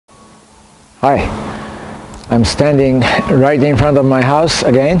Hi, I'm standing right in front of my house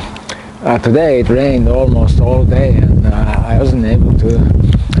again. Today it rained almost all day and I wasn't able to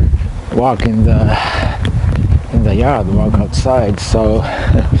walk in the yard, walk outside. So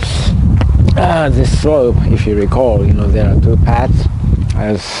this slope, if you recall, there are two paths.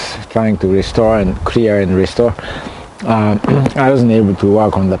 I was trying to restore and clear and restore. I wasn't able to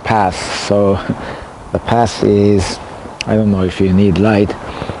walk on the path, so the path is, I don't know if you need light,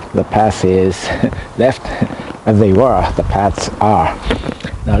 the path is left as they were, the paths are.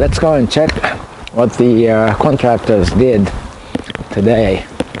 Now let's go and check what the contractors did today.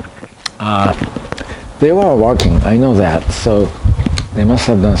 They were working, I know that, so they must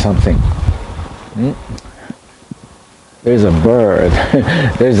have done something. There's a bird.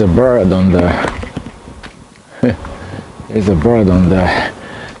 There's a bird on the there's a bird on the,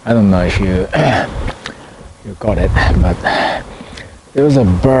 I don't know if you got it, but there was a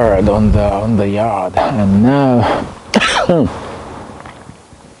bird on the yard, and now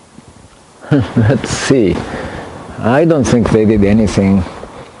let's see. I don't think they did anything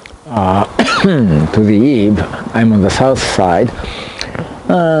to the eave. I'm on the south side,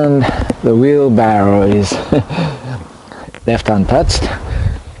 and the wheelbarrow is left untouched.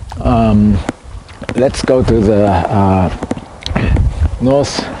 Let's go to the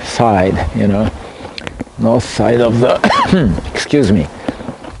north side, north side of the excuse me,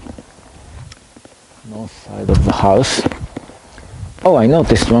 north side of the house. Oh, I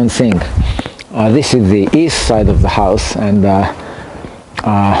noticed one thing. This is the east side of the house, and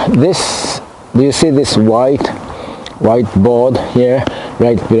this, do you see this white board here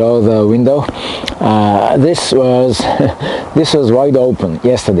right below the window? This was wide open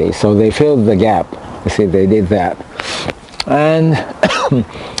yesterday, so they filled the gap. You see, they did that. And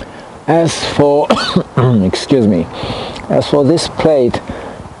as for excuse me, as for this plate,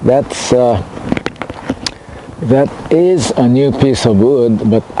 that is a new piece of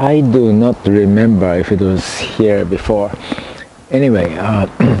wood, but I do not remember if it was here before. Anyway,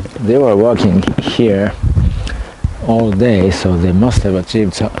 they were working here all day, so they must have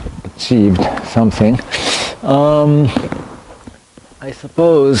achieved something. I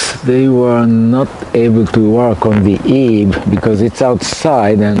suppose they were not able to work on the eave because it's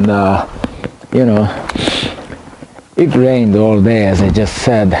outside, and it rained all day, as I just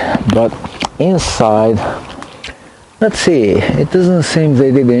said. But inside, let's see, it doesn't seem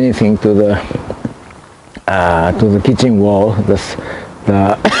they did anything to the kitchen wall, the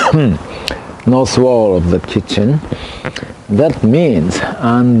north wall of the kitchen. That means,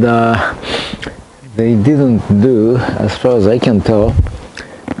 and they didn't do, as far as I can tell,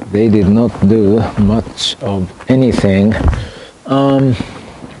 they did not do much of anything to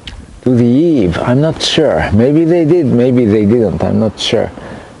the eave. I'm not sure. Maybe they did, maybe they didn't. I'm not sure.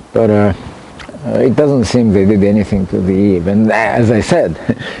 But it doesn't seem they did anything to the eave. And as I said,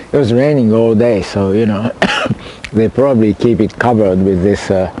 it was raining all day, so they probably keep it covered with this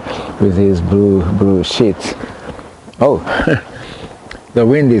with these blue sheets. Oh, the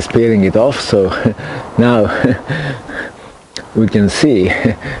wind is peeling it off, so now we can see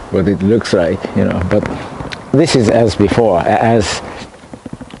what it looks like, but this is as before, as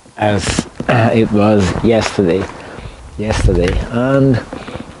it was yesterday. And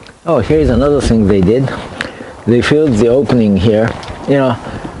oh, here's another thing they did. They filled the opening here. There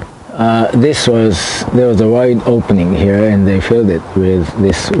was a wide opening here, and they filled it with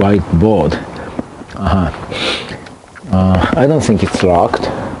this white board. I don't think it's locked.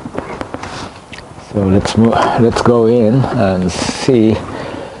 So let's go in and see.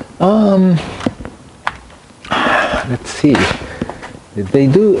 Let's see. Did they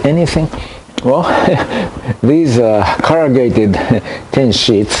do anything? Well, these corrugated tin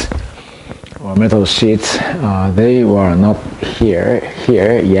sheets or metal sheets, they were not here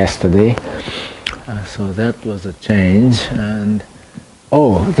yesterday. So that was a change. And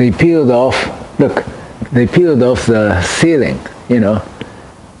oh, they peeled off. Look, they peeled off the ceiling.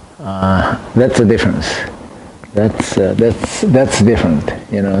 That's a difference. That's different.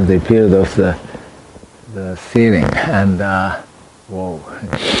 They peeled off the ceiling, and whoa.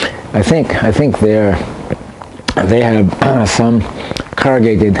 I think they have some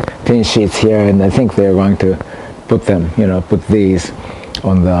corrugated tin sheets here, and I think they're going to put them, put these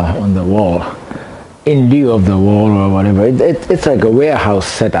on the wall, in lieu of the wall or whatever. It's like a warehouse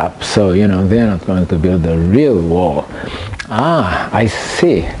setup, so they're not going to build a real wall. I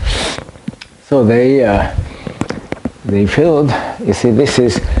see. So they filled. You see, this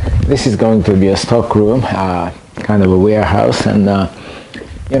is going to be a stock room, kind of a warehouse, and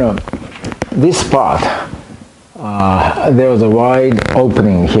this part there was a wide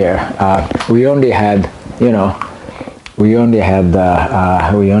opening here. We only had, you know, we only had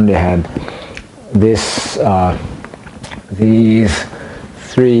this, these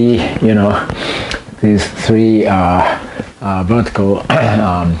three, you know, these three vertical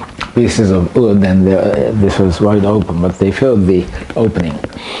pieces of wood, and this was wide open, but they filled the opening.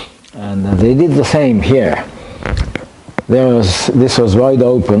 And they did the same here. This was wide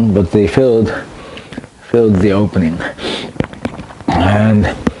open, but they filled the opening. And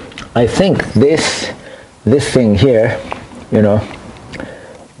I think this thing here, you know,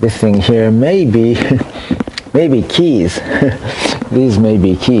 this thing here may be maybe keys. These may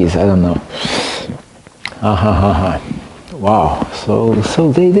be keys. I don't know. Wow. So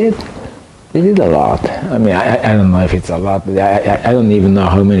they did a lot. I mean, I don't know if it's a lot. I don't even know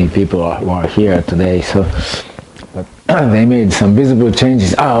how many people are here today. So, but they made some visible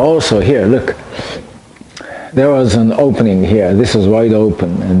changes. Also here, look. There was an opening here. This was wide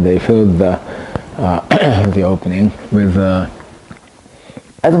open, and they filled the the opening with.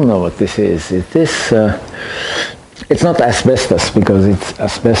 I don't know what this is. Is this? It's not asbestos, because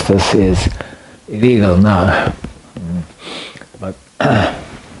asbestos is illegal now. But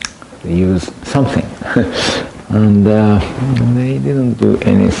they used something, and they didn't do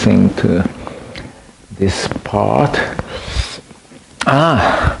anything to this part.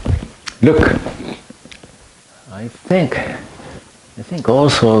 Look. I think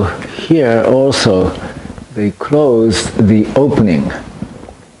also here they closed the opening,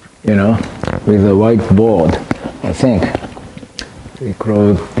 you know, with a white board. I think they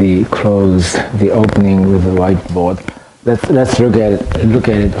closed the opening with a white board. Let's look at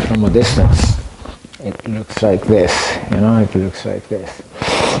it from a distance. It looks like this, you know. It looks like this,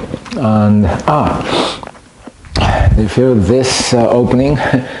 and they filled this opening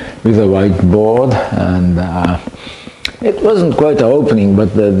with a white board, and it wasn't quite an opening,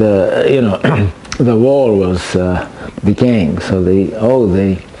 but the you know the wall was decaying. So they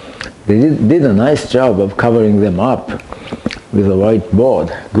did a nice job of covering them up with a white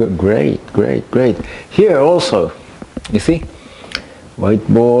board. Good, great. Here also, you see,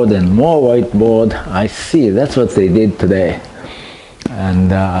 whiteboard and more whiteboard. I see. That's what they did today,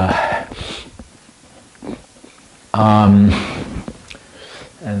 and.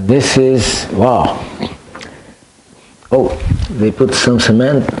 And this is, wow. Oh, they put some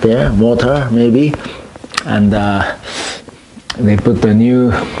cement there, mortar maybe, and they put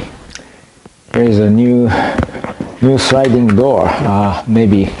here's a new sliding door.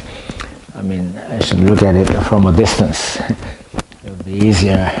 Maybe, I mean, I should look at it from a distance. It'll be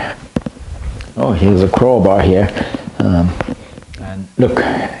easier. Oh, here's a crowbar here. And look,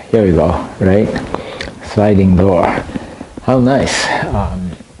 here we go, right? Sliding door. How nice.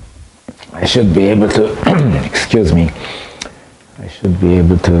 I should be able to excuse me. I should be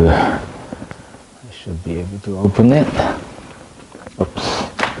able to open it. Oops.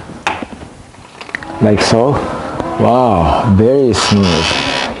 Like so. Wow, very smooth.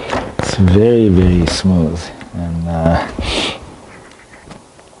 It's very smooth. And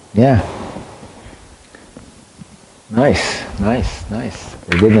yeah. Nice.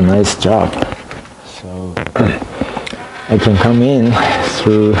 They did a nice job. So I can come in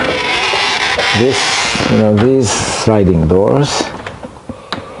through this, you know, these sliding doors.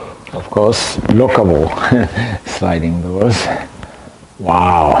 Of course, lockable sliding doors.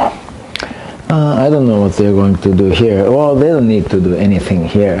 Wow. I don't know what they're going to do here. Well, they don't need to do anything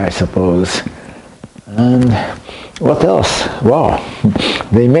here, I suppose. And what else? Wow.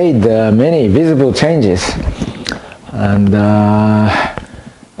 They made many visible changes. And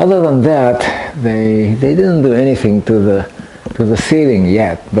other than that, they didn't do anything to the ceiling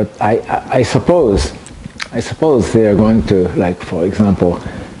yet. But I suppose they are going to, like, for example,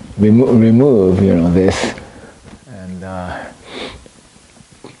 remove, you know, this. And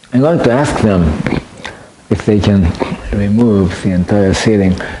I'm going to ask them if they can remove the entire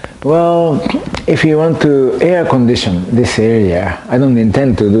ceiling. Well, if you want to air condition this area, I don't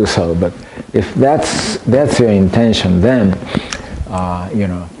intend to do so, but if that's your intention, then you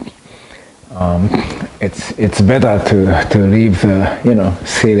know, it's better to leave the, you know,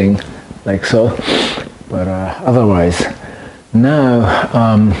 ceiling like so. But otherwise, now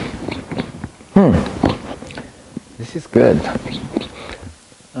this is good.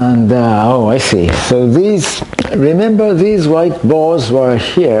 And oh, I see. So these, remember, these white balls were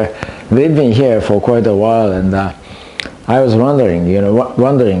here. They've been here for quite a while, and I was wondering, you know,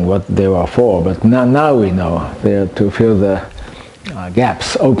 wondering what they were for. But now we know they're to fill the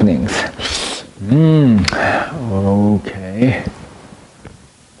gaps, openings. Okay.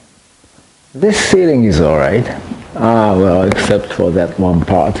 This ceiling is all right. Well, except for that one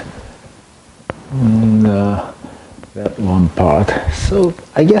part. That one part. So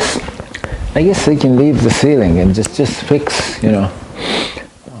I guess they can leave the ceiling and just fix, you know,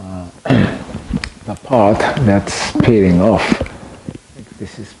 the part that's peeling off.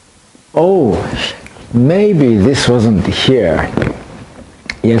 This is. Oh, maybe this wasn't here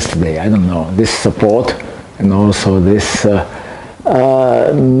yesterday. I don't know. This support and also this.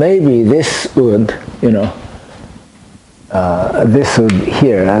 Maybe this wood, you know. This would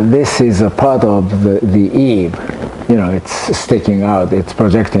here. This is a part of the eave. You know, it's sticking out. It's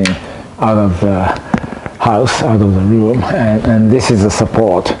projecting out of the house, out of the room, and this is a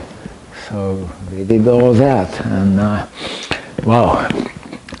support. So they did all that, and wow,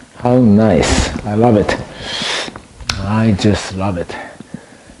 how nice! I love it. I just love it.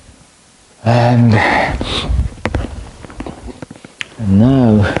 And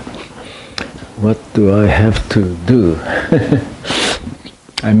now, what do I have to do?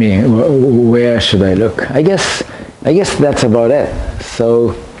 I mean, where should I look? I guess that's about it.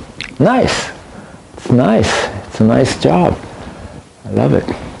 So nice. It's nice. It's a nice job. I love it.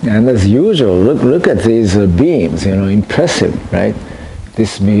 And as usual, look at these beams. You know, impressive, right?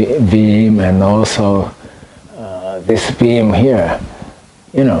 This beam and also this beam here.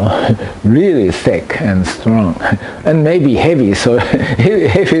 You know, really thick and strong, and maybe heavy. So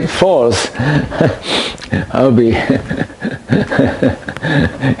if it falls, I'll be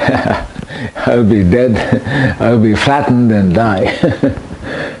I'll be dead. I'll be flattened and die.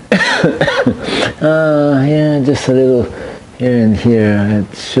 Yeah, just a little here and here.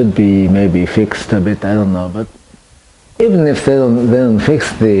 It should be maybe fixed a bit. I don't know, but even if they don't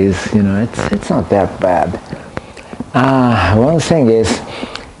fix these, you know, it's not that bad. One thing is,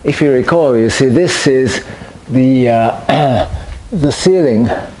 if you recall, you see, this is the ceiling.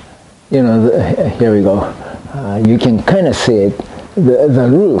 You know, here we go. You can kind of see it. The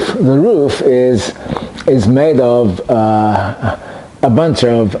roof. The roof is made of a bunch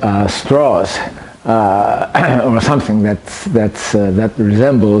of straws or something that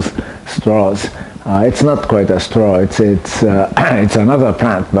resembles straws. It's not quite a straw. It's another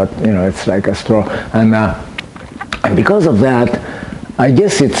plant, but you know, it's like a straw. And because of that, I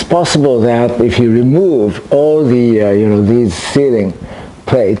guess it's possible that if you remove all the you know, these ceiling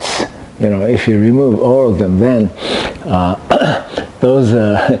plates, you know, if you remove all of them, then those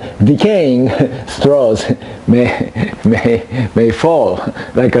decaying straws may fall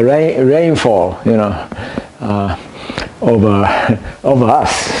like a rainfall, you know, over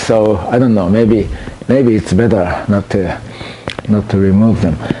us. So I don't know. Maybe it's better not to remove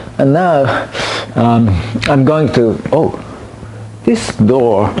them. And now I'm going to. Oh, this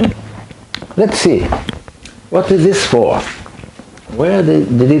door. Let's see. What is this for? Where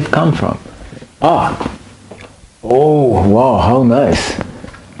did it come from? Oh, wow, how nice.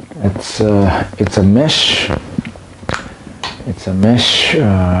 It's a mesh. It's a mesh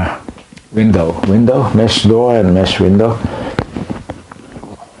window, mesh door and mesh window.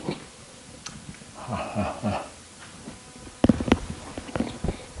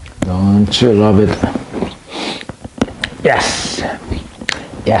 Don't you love it?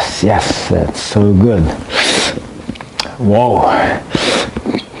 Yes, that's so good. Whoa.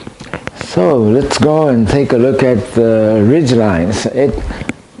 So let's go and take a look at the ridge lines.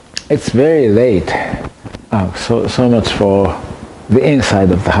 It's very late. So much for the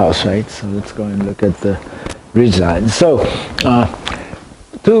inside of the house, right? So let's go and look at the ridge lines. So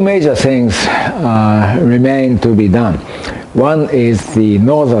two major things remain to be done. One is the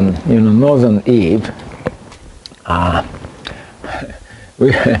northern eave.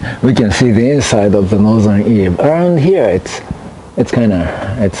 We can see the inside of the northern eave. Around here, it's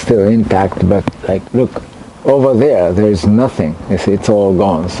still intact, but like, look over there, there's nothing. You see, it's all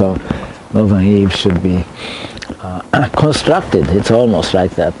gone. So northern eave should be constructed. It's almost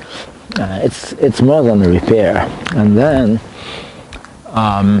like that. It's more than a repair. And then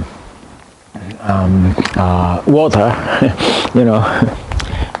water, you know,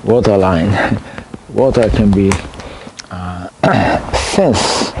 water line. Water can be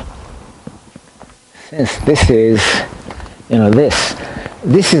since this is, you know, this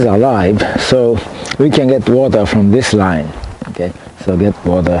is alive, so we can get water from this line. Okay, so get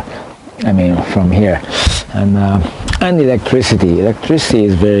water, I mean, from here, and electricity. Electricity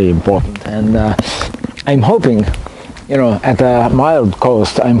is very important, and I'm hoping, you know, at a mild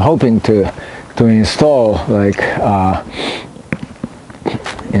cost, I'm hoping to install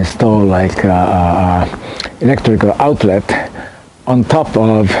electrical outlet on top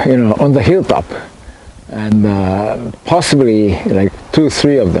of, you know, on the hilltop, and possibly like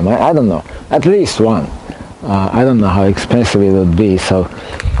 2-3 of them. I don't know, at least one, I don't know how expensive it would be, so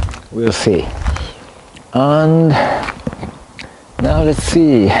we'll see. And now let's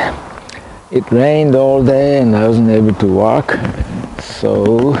see. It rained all day and I wasn't able to walk,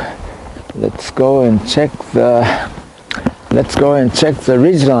 so let's go and check the ridge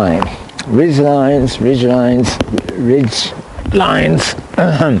lines.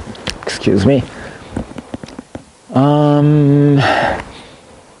 Excuse me.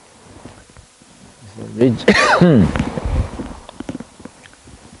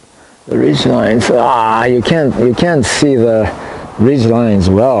 The ridge lines. You can't see the ridge lines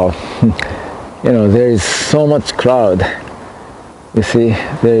well. You know, there is so much crowd. You see,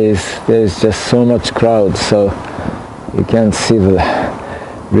 there is just so much crowd, so you can't see the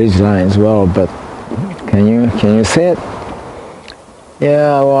ridge lines well. But can you see it?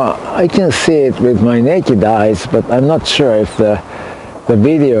 Yeah, well, I can see it with my naked eyes, but I'm not sure if the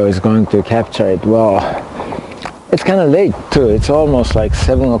video is going to capture it well. It's kind of late too. It's almost like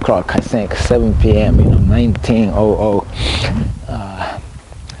 7 o'clock, I think, 7 p.m. You know, 1900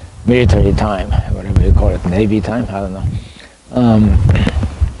 military time, whatever you call it, Navy time. I don't know.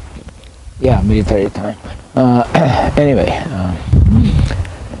 Yeah, military time. Anyway,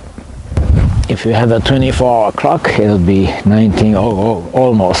 if you have a 24-hour clock, it'll be 1900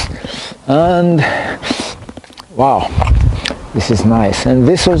 almost. And wow, this is nice. And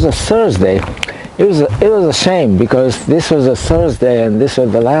this was a Thursday. It was a shame because this was a Thursday and this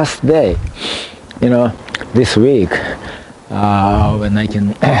was the last day, you know, this week when I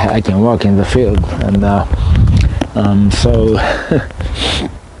can walk in the field. And so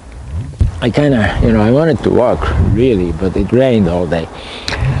I kind of, you know, I wanted to walk really, but it rained all day.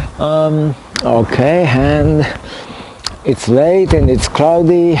 Okay, and it's late and it's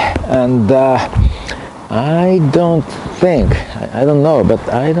cloudy, and I don't know, but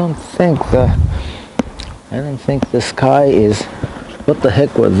I don't think the sky is, what the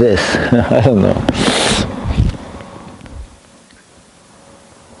heck was this? I don't know.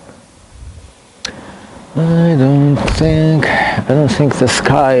 I don't think the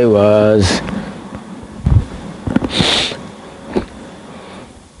sky was.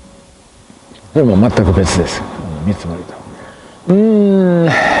でも全く別です。見積もりと。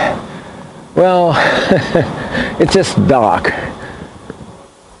Well, it's just dark.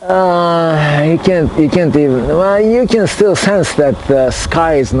 You can't even. Well, you can still sense that the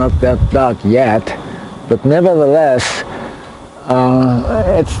sky is not that dark yet, but nevertheless,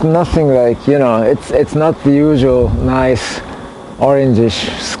 it's nothing like, you know. It's not the usual nice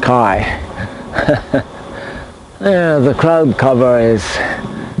orangish sky. Yeah, the cloud cover is.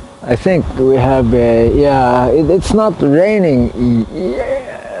 I think we have a, yeah, it's not raining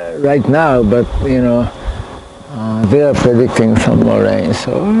right now, but you know, they are predicting some more rain.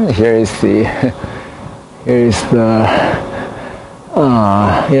 So here is the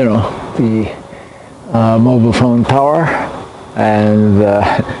you know, the mobile phone tower, and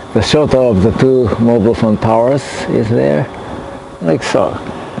the shorter of the two mobile phone towers is there, like so.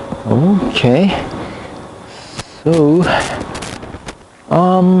 Okay, so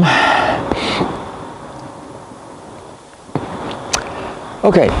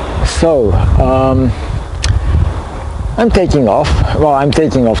okay, so I'm taking off. Well, I'm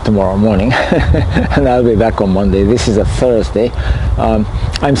taking off tomorrow morning and I'll be back on Monday. This is a Thursday.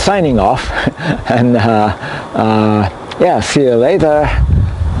 I'm signing off and yeah, see you later.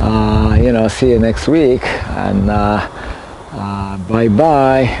 You know, see you next week, and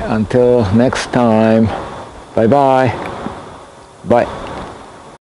bye-bye until next time. Bye-bye. Bye.